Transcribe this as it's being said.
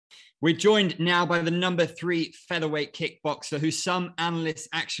We're joined now by the #3 featherweight kickboxer, who some analysts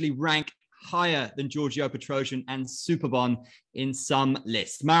actually rank higher than Giorgio Petrosian and Superbon in some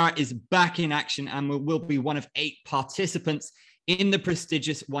lists. Marat is back in action and will be one of 8 participants in the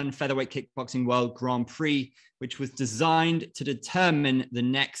prestigious One Featherweight Kickboxing World Grand Prix, which was designed to determine the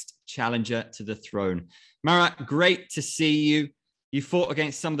next challenger to the throne. Marat, great to see you. You fought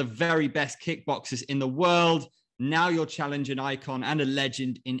against some of the very best kickboxers in the world. Now you're challenging an icon and a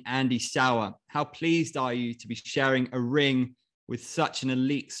legend in Andy Souwer. How pleased are you to be sharing a ring with such an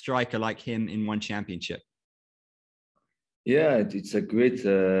elite striker like him in one championship? Yeah, it's a great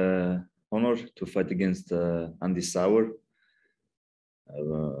honor to fight against Andy Souwer.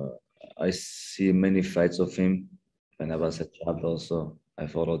 I see many fights of him. When I was a child also, I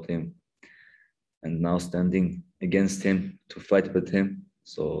followed him. And now standing against him to fight with him.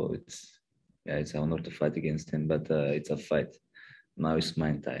 So it's an honor to fight against him, but it's a fight. Now it's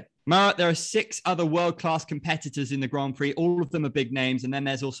my time. Marat, there are 6 other world-class competitors in the Grand Prix. All of them are big names. And then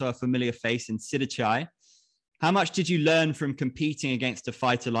there's also a familiar face in Sidachai. How much did you learn from competing against a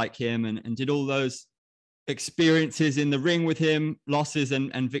fighter like him? And did all those experiences in the ring with him, losses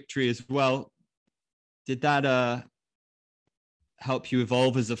and victory as well, did that help you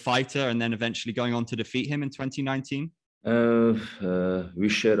evolve as a fighter and then eventually going on to defeat him in 2019? We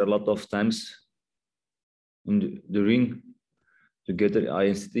shared a lot of times in the ring together, I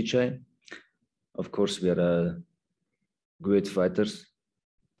and Sidachai. Of course, we are great fighters.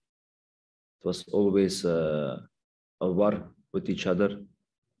 It was always a war with each other.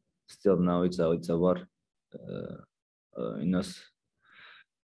 Still now it's a war in us.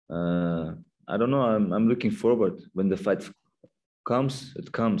 I don't know. I'm looking forward when the fight comes.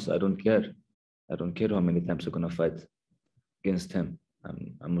 It comes. I don't care. I don't care how many times I'm gonna fight against him.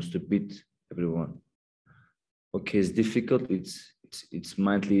 I must beat everyone. Okay, it's difficult. It's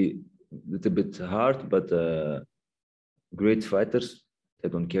mentally a little bit hard, but great fighters, they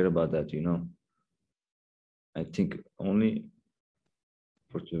don't care about that, you know. I think only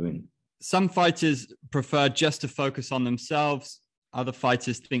for to win. Some fighters prefer just to focus on themselves. Other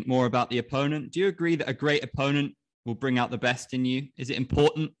fighters think more about the opponent. Do you agree that a great opponent will bring out the best in you? Is it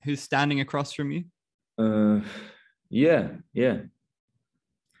important who's standing across from you? Yeah.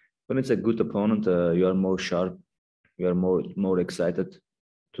 When it's a good opponent, you are more sharp. You are more excited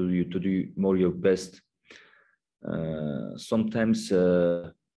to do more your best. Sometimes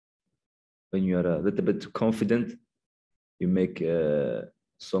when you are a little bit confident, you make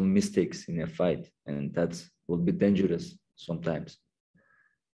some mistakes in a fight, and that will be dangerous sometimes.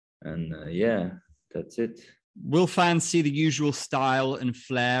 And yeah, that's it. Will fans see the usual style and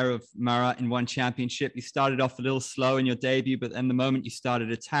flair of Marat in one championship? You started off a little slow in your debut, but then the moment you started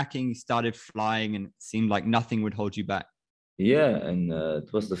attacking, you started flying, and it seemed like nothing would hold you back. Yeah, and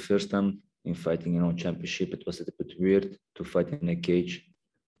it was the first time in fighting in one championship. It was a bit weird to fight in a cage.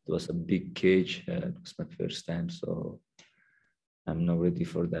 It was a big cage. It was my first time, so I'm not ready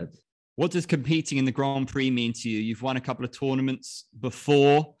for that. What does competing in the Grand Prix mean to you? You've won a couple of tournaments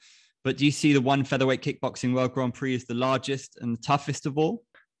before, but do you see the One Featherweight Kickboxing World Grand Prix as the largest and the toughest of all?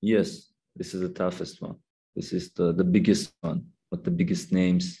 Yes, this is the toughest one. This is the biggest one, with the biggest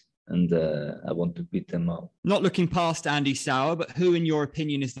names, and I want to beat them all. Not looking past Andy Souwer, but who, in your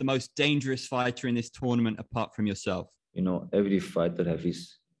opinion, is the most dangerous fighter in this tournament apart from yourself? You know, every fighter has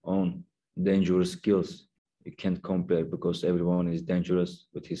his own dangerous skills. You can't compare because everyone is dangerous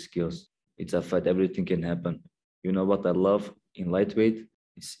with his skills. It's a fight, everything can happen. You know what I love in lightweight?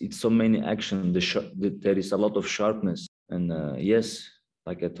 It's so many action. There is a lot of sharpness. And yes,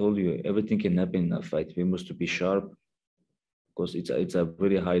 like I told you, everything can happen in a fight. We must be sharp because it's a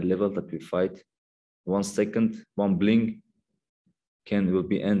very high level that we fight. 1 second, one blink will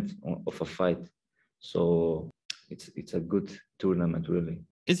be end of a fight. So it's a good tournament, really.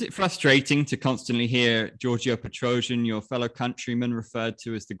 Is it frustrating to constantly hear Giorgio Petrosian, your fellow countryman, referred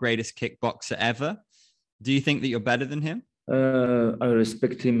to as the greatest kickboxer ever? Do you think that you're better than him? I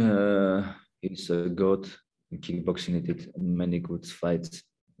respect him. He's a god in kickboxing. He did many good fights.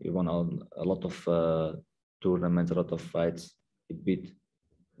 He won a lot of tournaments, a lot of fights. He beat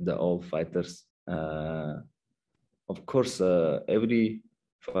the all fighters. Of course, every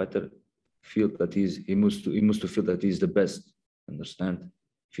fighter feels that he must feel that he's the best. Understand?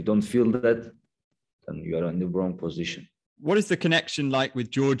 If you don't feel that, then you are in the wrong position. What is the connection like with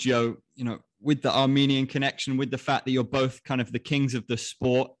Giorgio, you know, with the Armenian connection, with the fact that you're both kind of the kings of the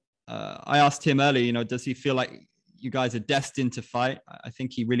sport? I asked him earlier, you know, does he feel like you guys are destined to fight? I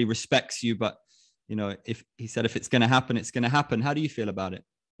think he really respects you, but, you know, if he said if it's going to happen, it's going to happen. How do you feel about it?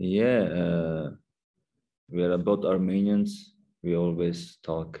 Yeah, we are both Armenians. We always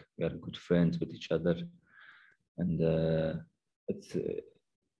talk. We are good friends with each other, and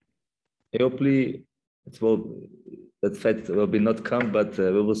hopefully that fight will be not come, but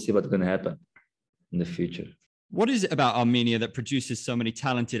we will see what's going to happen in the future. What is it about Armenia that produces so many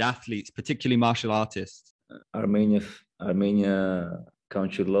talented athletes, particularly martial artists? Armenia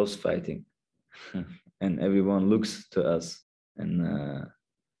country loves fighting, and everyone looks to us. And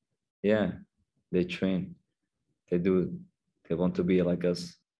yeah, they train. They want to be like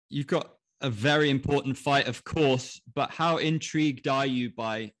us. You've got a very important fight, of course, but how intrigued are you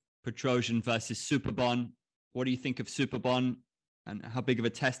by Petrosian versus Superbon? What do you think of Superbon, and how big of a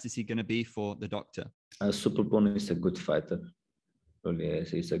test is he going to be for the doctor? Superbon is a good fighter. Really, yes,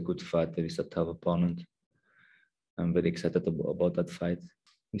 he's a good fighter. He's a tough opponent. I'm very excited about that fight.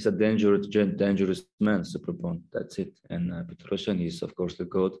 He's a dangerous man, Superbon. That's it. And Petrosian is, of course, the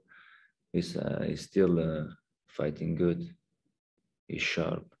GOAT. He's still fighting good. He's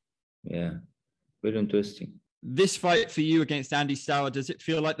sharp. Yeah, very interesting. This fight for you against Andy Souwer, does it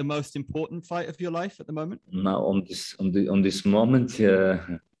feel like the most important fight of your life at the moment? Now on this moment,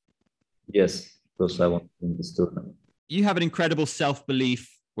 yes, because I want to win this tournament. You have an incredible self-belief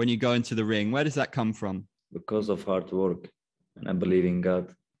when you go into the ring. Where does that come from? Because of hard work, and I believe in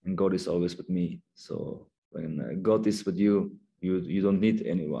God, and God is always with me. So when God is with you, you don't need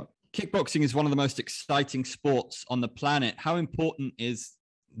anyone. Kickboxing is one of the most exciting sports on the planet. How important is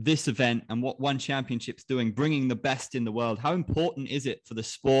this event and what One Championship's doing, bringing the best in the world? How important is it for the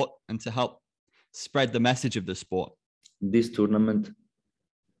sport and to help spread the message of the sport? This tournament,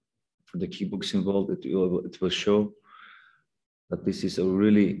 for the kickboxing world, it will show that this is a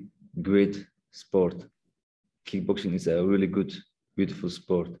really great sport. Kickboxing is a really good, beautiful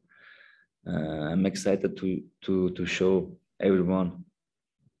sport. I'm excited to show everyone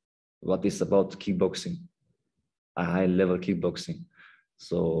what is about kickboxing, a high-level kickboxing.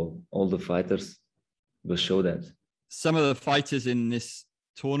 So all the fighters will show that. Some of the fighters in this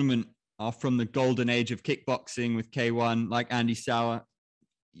tournament are from the golden age of kickboxing with K1, like Andy Souwer.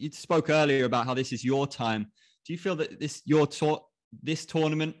 You spoke earlier about how this is your time. Do you feel that this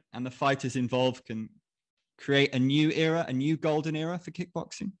tournament and the fighters involved can create a new era, a new golden era for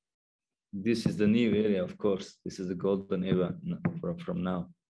kickboxing? This is the new era, of course. This is the golden era from now.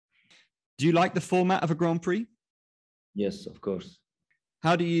 Do you like the format of a Grand Prix? Yes, of course.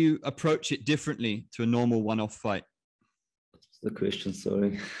 How do you approach it differently to a normal one-off fight? What's the question?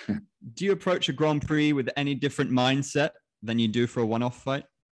 Sorry. Do you approach a Grand Prix with any different mindset than you do for a one-off fight?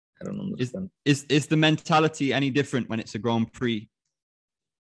 I don't understand. Is the mentality any different when it's a Grand Prix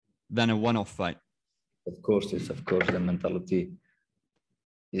than a one-off fight? Of course, the mentality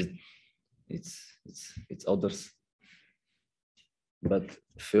is it's others. But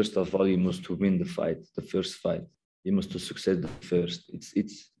first of all, you must to win the fight, the first fight. You must to succeed the first.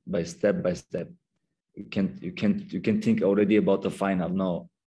 It's by step by step. You can think already about the final. No,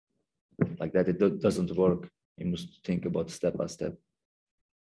 like that it doesn't work. You must think about step by step,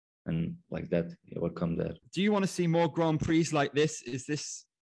 and like that you will come there. Do you want to see more Grand Prix like this? Is this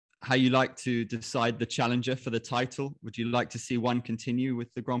how you like to decide the challenger for the title? Would you like to see one continue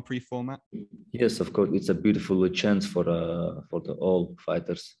with the Grand Prix format? Yes, of course. It's a beautiful chance for the all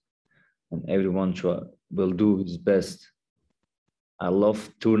fighters, and everyone will do his best. I love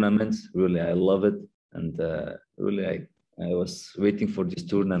tournaments, really. I love it, and really, I was waiting for this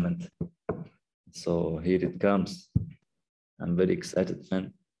tournament. So here it comes. I'm very excited,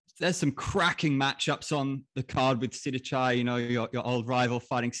 man. There's some cracking matchups on the card with Sidichai, you know, your old rival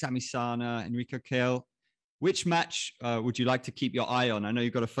fighting Sami Sana, Enrico Kale. Which match would you like to keep your eye on? I know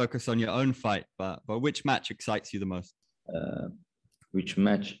you've got to focus on your own fight, but which match excites you the most? Which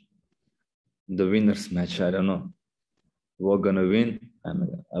match? The winner's match, I don't know. We're going to win, and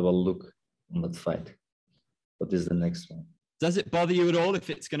I will look on that fight. What is the next one? Does it bother you at all if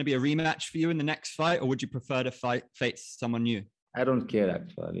it's going to be a rematch for you in the next fight, or would you prefer to face someone new? I don't care,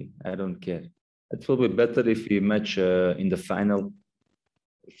 actually. I don't care. It will be better if we match in the final,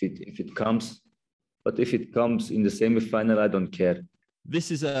 if it comes. But if it comes in the semi-final, I don't care.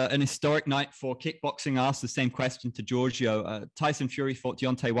 This is an historic night for kickboxing. I asked the same question to Giorgio. Tyson Fury fought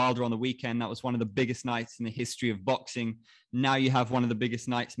Deontay Wilder on the weekend. That was one of the biggest nights in the history of boxing. Now you have one of the biggest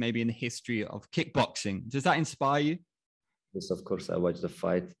nights maybe in the history of kickboxing. Does that inspire you? Yes, of course. I watched the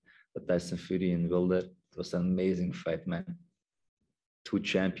fight, the Tyson Fury and Wilder. It was an amazing fight, man. Two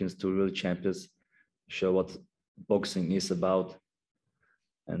real champions, show what boxing is about.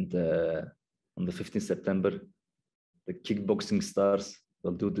 And on the 15th September, the kickboxing stars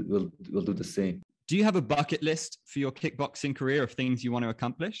will do the same. Do you have a bucket list for your kickboxing career of things you want to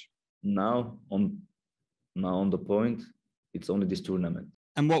accomplish? Now on the point, It's only this tournament.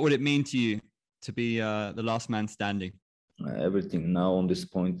 And what would it mean to you to be the last man standing? Everything now on this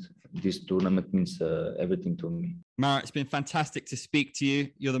point, this tournament means everything to me. Marat, it's been fantastic to speak to you.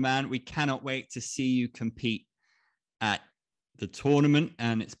 You're the man. We cannot wait to see you compete at the tournament.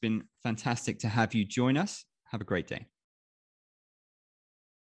 And it's been fantastic to have you join us. Have a great day.